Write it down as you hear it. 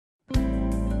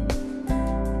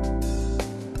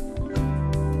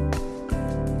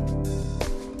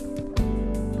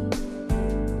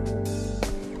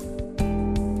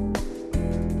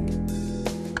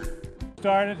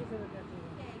Started.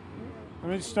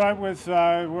 Let me start with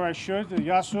where I should.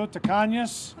 Yasu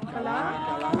Takanyas.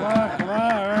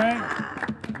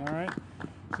 All right.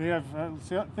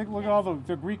 See, look at all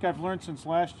the Greek I've learned since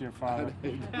last year, Father.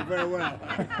 Very well.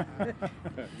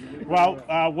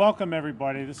 Well, welcome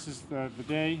everybody. This is the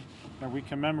day that we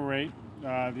commemorate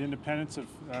the independence of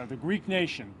the Greek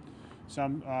nation.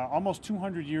 Some almost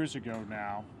 200 years ago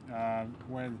now,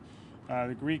 when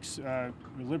the Greeks were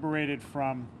liberated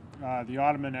from the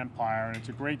Ottoman Empire, and it's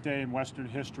a great day in Western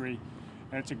history,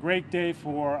 and it's a great day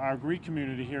for our Greek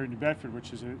community here in New Bedford,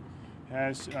 which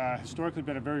has historically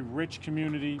been a very rich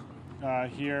community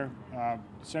here,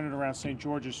 centered around St.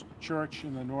 George's Church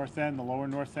in the North End, the lower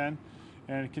North End,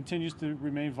 and it continues to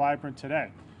remain vibrant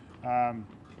today.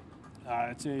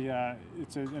 It's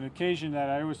an occasion that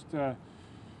I always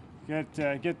get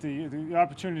the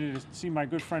opportunity to see my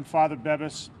good friend Father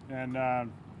Bebas,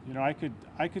 and you know, I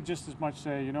could just as much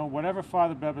say, you know, whatever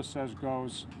Father Bebas says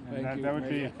goes, and that would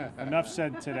be enough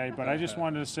said today. But I just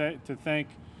wanted to take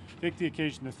the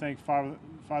occasion to thank Father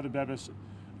Bebas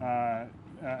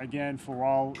again for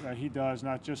all he does,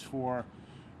 not just for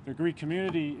the Greek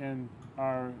community in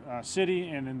our city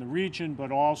and in the region,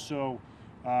 but also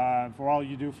for all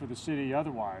you do for the city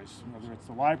otherwise, whether it's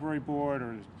the library board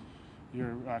or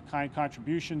your kind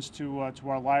contributions to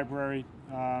our library.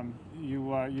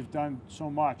 You've done so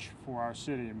much for our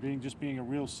city, and being a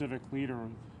real civic leader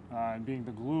and being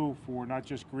the glue for not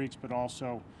just Greeks but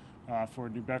also for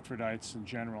New Bedfordites in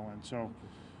general. And so,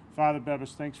 Father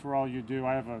Bebas, thanks for all you do.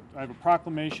 I have a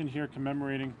proclamation here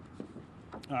commemorating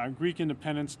Greek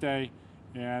Independence Day,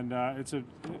 and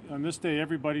on this day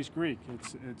everybody's Greek.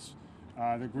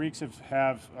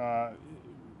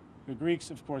 The Greeks,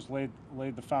 of course, laid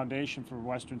the foundation for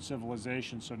Western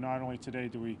civilization. So not only today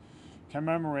do we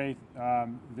commemorate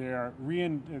their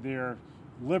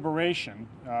liberation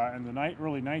in the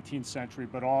early 19th century,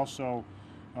 but also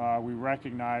we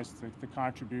recognize the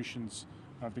contributions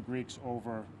of the Greeks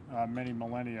over many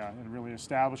millennia in really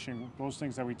establishing those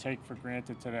things that we take for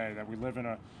granted today, that we live in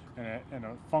a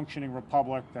functioning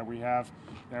republic, that we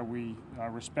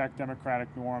respect democratic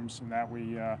norms, and that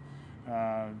we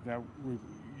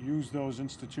use those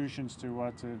institutions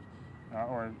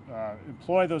or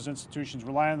employ those institutions,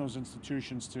 rely on those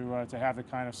institutions to have the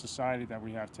kind of society that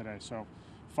we have today. So,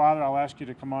 Father, I'll ask you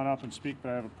to come on up and speak,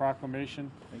 but I have a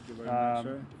proclamation Thank you very much,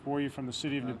 sir. For you from the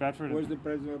city of New Bedford. Where's the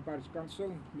President of the Parish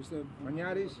Council, Mr.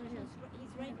 Maniaris? He's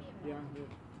right here.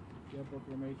 Yeah,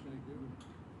 proclamation.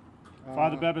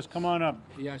 Father Bebas, come on up.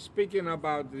 Yeah, speaking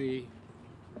about the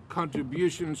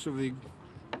contributions of the,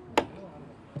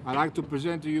 I'd like to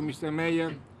present to you, Mr.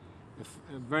 Mayor,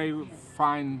 a very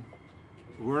fine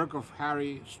work of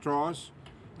Harry Strauss,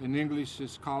 an English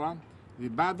scholar, The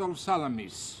Battle of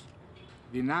Salamis,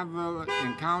 the naval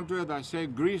encounter that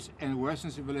saved Greece and Western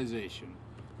civilization.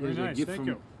 Very nice, thank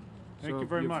you. Thank you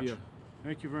very much. Here.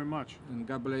 Thank you very much. And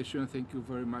God bless you, and thank you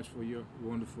very much for your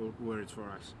wonderful words for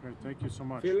us. Great, thank you so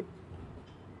much. Philip?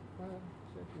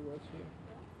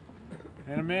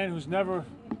 And a man who's never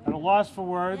at a loss for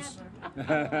words,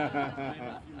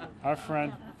 our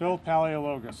friend Phil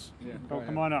Paleologus. Yeah, Phil,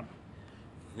 come on up.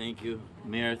 Thank you,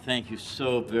 Mayor. Thank you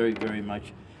so very, very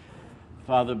much.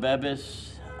 Father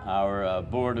Bebas, our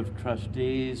Board of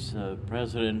Trustees,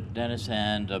 President Dennis,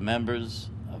 and members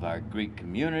of our Greek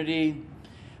community,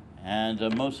 and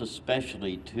most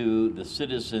especially to the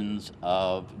citizens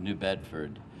of New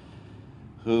Bedford,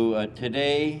 who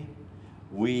today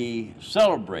we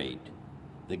celebrate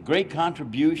the great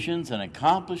contributions and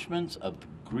accomplishments of the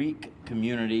Greek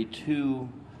community to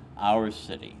our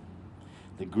city.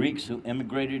 The Greeks who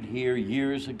immigrated here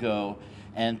years ago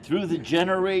and through the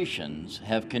generations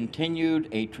have continued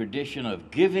a tradition of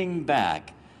giving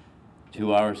back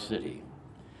to our city.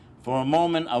 For a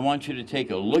moment, I want you to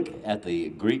take a look at the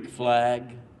Greek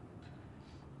flag,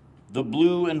 the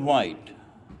blue and white,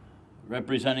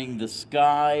 representing the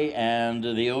sky and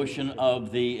the ocean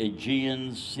of the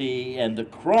Aegean Sea, and the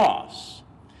cross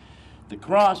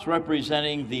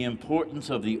representing the importance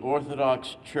of the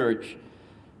Orthodox Church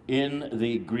in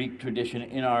the Greek tradition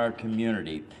in our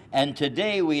community. And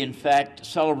today we in fact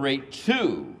celebrate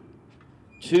two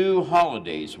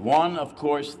holidays. One, of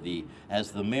course,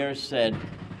 as the mayor said,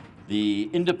 the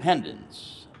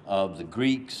independence of the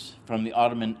Greeks from the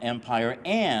Ottoman Empire,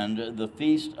 and the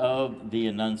Feast of the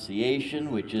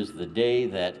Annunciation, which is the day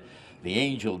that the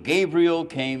angel Gabriel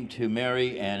came to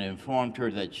Mary and informed her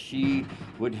that she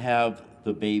would have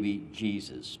the baby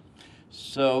Jesus.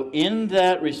 So in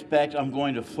that respect, I'm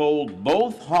going to fold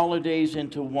both holidays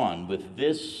into one with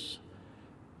this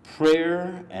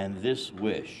prayer and this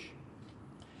wish.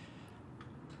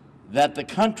 that the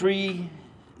country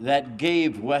that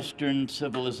gave Western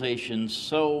civilization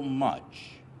so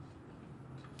much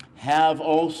have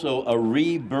also a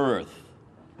rebirth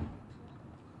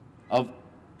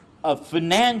of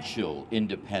financial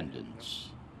independence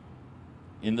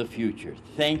in the future.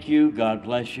 Thank you, God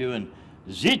bless you, and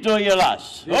Zito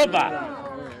Yelas. Oba!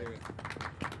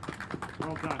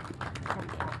 Well done.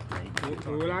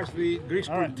 We will ask the Greek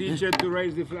school teacher to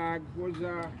raise the flag.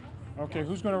 Okay,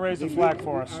 who's going to raise the flag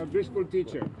for us? Our Greek school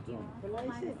teacher.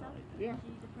 Yeah.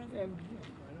 And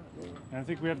I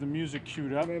think we have the music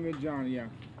queued up. Name is John, yeah.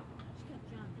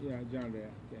 Yeah, John there.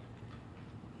 Yeah.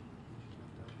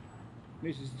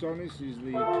 Mrs. Tonis is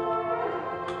the...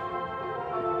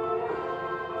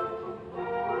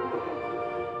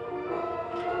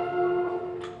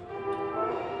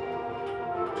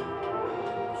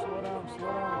 Slow down, slow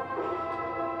down.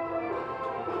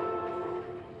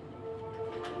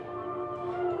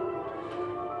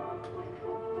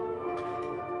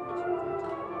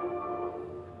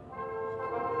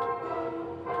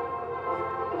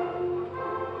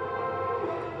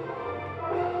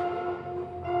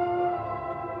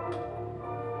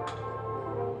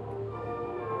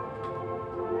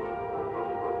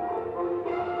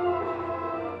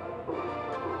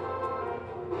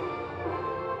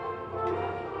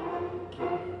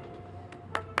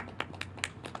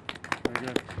 Very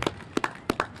good.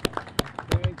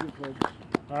 Thank you, folks.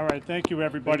 All right, thank you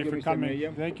everybody Thank you, for Mr. coming.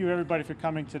 Mayor. Thank you everybody for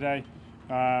coming today.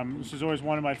 This is always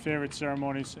one of my favorite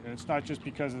ceremonies, and it's not just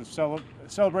because of the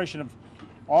celebration of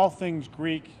all things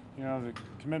Greek, you know, the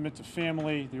commitment to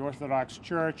family, the Orthodox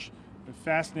Church, the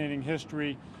fascinating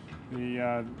history, being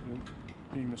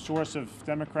the source of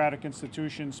democratic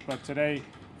institutions. But today,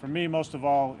 for me, most of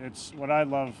all, it's what I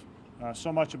love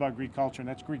so much about Greek culture, and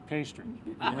that's Greek pastry.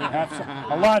 We have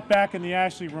a lot back in the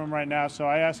Ashley room right now, so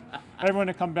I ask everyone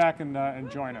to come back and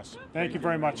join us. Thank you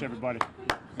very much, everybody.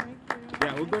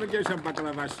 Yeah, we're going to get some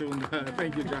baklava soon.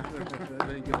 Thank you, John.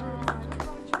 Thank you very much.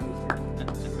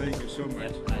 Thank you so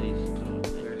much.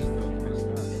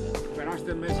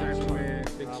 Περάστε μέσα, έχουμε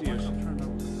δεξίωση.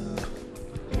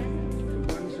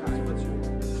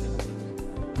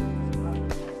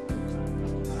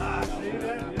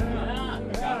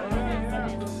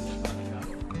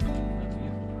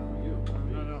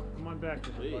 Come on back,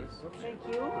 everybody. Thank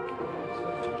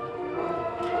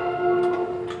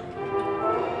you.